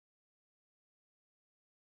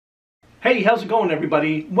Hey, how's it going,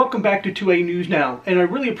 everybody? Welcome back to 2A News Now, and I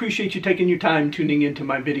really appreciate you taking your time tuning into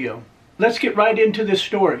my video. Let's get right into this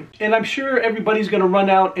story, and I'm sure everybody's going to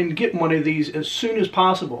run out and get one of these as soon as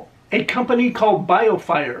possible. A company called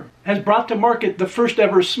Biofire has brought to market the first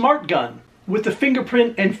ever smart gun with the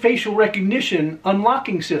fingerprint and facial recognition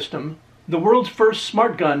unlocking system. The world's first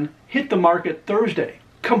smart gun hit the market Thursday,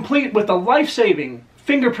 complete with a life-saving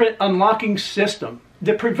fingerprint unlocking system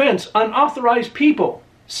that prevents unauthorized people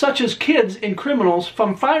such as kids and criminals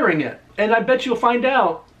from firing it. And I bet you'll find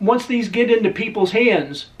out once these get into people's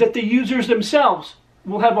hands that the users themselves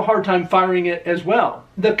will have a hard time firing it as well.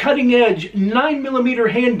 The cutting edge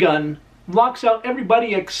 9mm handgun locks out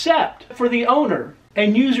everybody except for the owner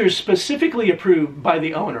and users specifically approved by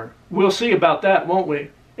the owner. We'll see about that, won't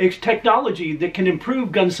we? It's technology that can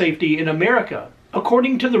improve gun safety in America,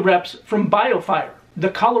 according to the reps from Biofire, the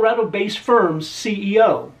Colorado-based firm's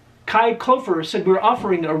CEO. Kai Klofer said we're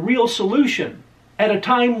offering a real solution at a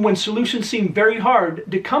time when solutions seem very hard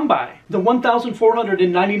to come by. The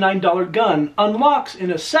 $1,499 gun unlocks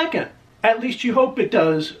in a second. At least you hope it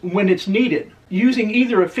does when it's needed, using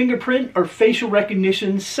either a fingerprint or facial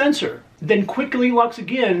recognition sensor, then quickly locks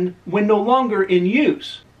again when no longer in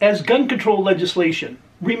use. As gun control legislation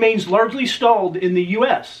remains largely stalled in the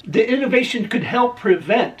U.S., the innovation could help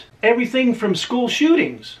prevent everything from school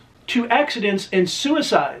shootings to accidents and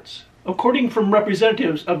suicides. According from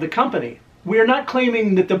representatives of the company, we are not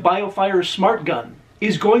claiming that the Biofire Smart Gun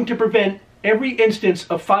is going to prevent every instance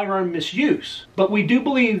of firearm misuse, but we do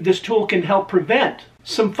believe this tool can help prevent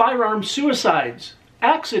some firearm suicides,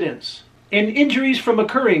 accidents, and injuries from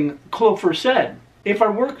occurring, Klofer said. If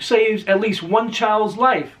our work saves at least one child's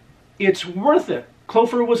life, it's worth it.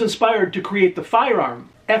 Klofer was inspired to create the firearm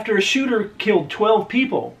after a shooter killed 12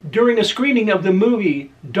 people during a screening of the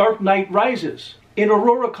movie Dark Knight Rises in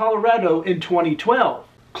Aurora, Colorado in 2012.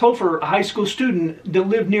 Klofer, a high school student that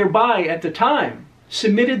lived nearby at the time,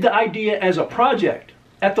 submitted the idea as a project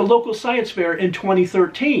at the local science fair in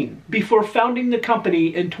 2013 before founding the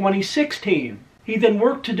company in 2016. He then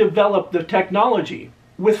worked to develop the technology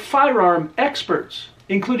with firearm experts,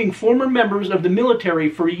 including former members of the military,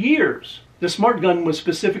 for years. The smart gun was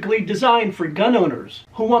specifically designed for gun owners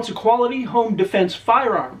who wants a quality home defense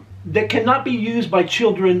firearm that cannot be used by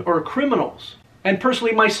children or criminals. And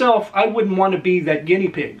personally myself, I wouldn't want to be that guinea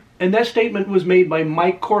pig. And that statement was made by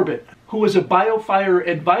Mike Corbett, who was a Biofire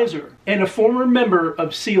advisor and a former member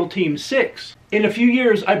of SEAL Team 6. In a few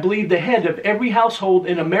years, I believe the head of every household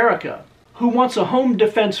in America who wants a home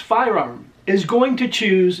defense firearm is going to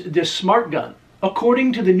choose this smart gun.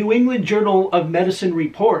 According to the New England Journal of Medicine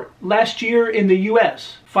report, last year in the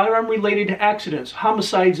U.S., firearm-related accidents,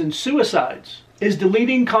 homicides, and suicides is the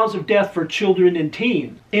leading cause of death for children and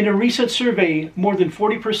teens. In a recent survey, more than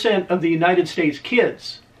 40% of the United States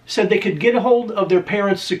kids said they could get a hold of their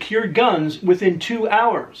parents' secured guns within 2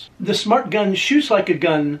 hours. The smart gun shoots like a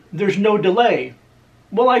gun, there's no delay.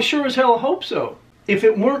 Well, I sure as hell hope so. If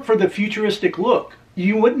it weren't for the futuristic look,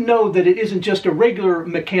 you wouldn't know that it isn't just a regular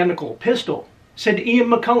mechanical pistol, said Ian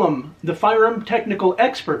McCullum, the firearm technical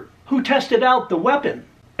expert who tested out the weapon.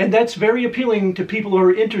 And that's very appealing to people who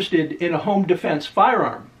are interested in a home defense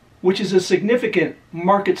firearm, which is a significant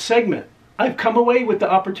market segment. I've come away with the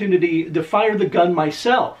opportunity to fire the gun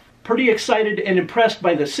myself. Pretty excited and impressed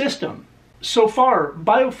by the system. So far,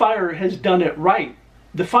 Biofire has done it right.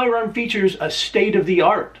 The firearm features a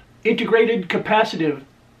state-of-the-art integrated capacitive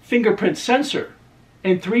fingerprint sensor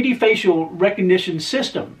and 3D facial recognition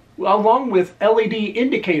system, along with LED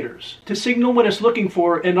indicators to signal when it's looking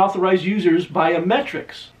for and authorize users'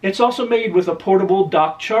 biometrics. It's also made with a portable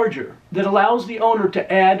dock charger that allows the owner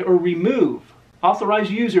to add or remove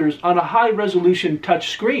authorized users on a high-resolution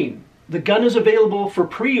touch screen. The gun is available for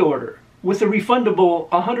pre-order with a refundable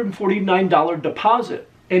 $149 deposit,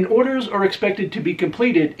 and orders are expected to be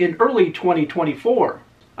completed in early 2024.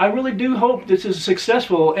 I really do hope this is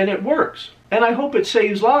successful and it works. And I hope it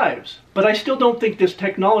saves lives. But I still don't think this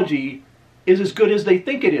technology is as good as they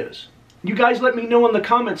think it is. You guys let me know in the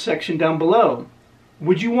comments section down below.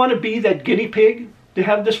 Would you want to be that guinea pig to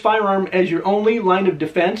have this firearm as your only line of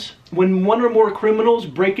defense when one or more criminals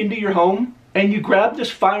break into your home and you grab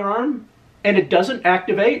this firearm and it doesn't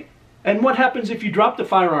activate? And what happens if you drop the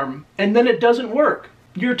firearm and then it doesn't work?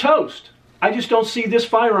 You're toast. I just don't see this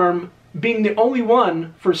firearm being the only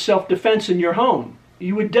one for self-defense in your home.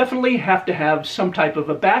 You would definitely have to have some type of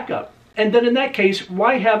a backup. And then in that case,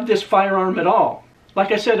 why have this firearm at all?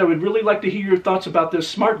 Like I said, I would really like to hear your thoughts about this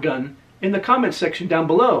smart gun in the comments section down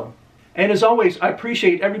below. And as always, I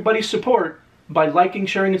appreciate everybody's support by liking,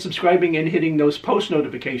 sharing, and subscribing and hitting those post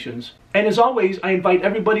notifications. And as always, I invite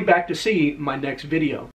everybody back to see my next video.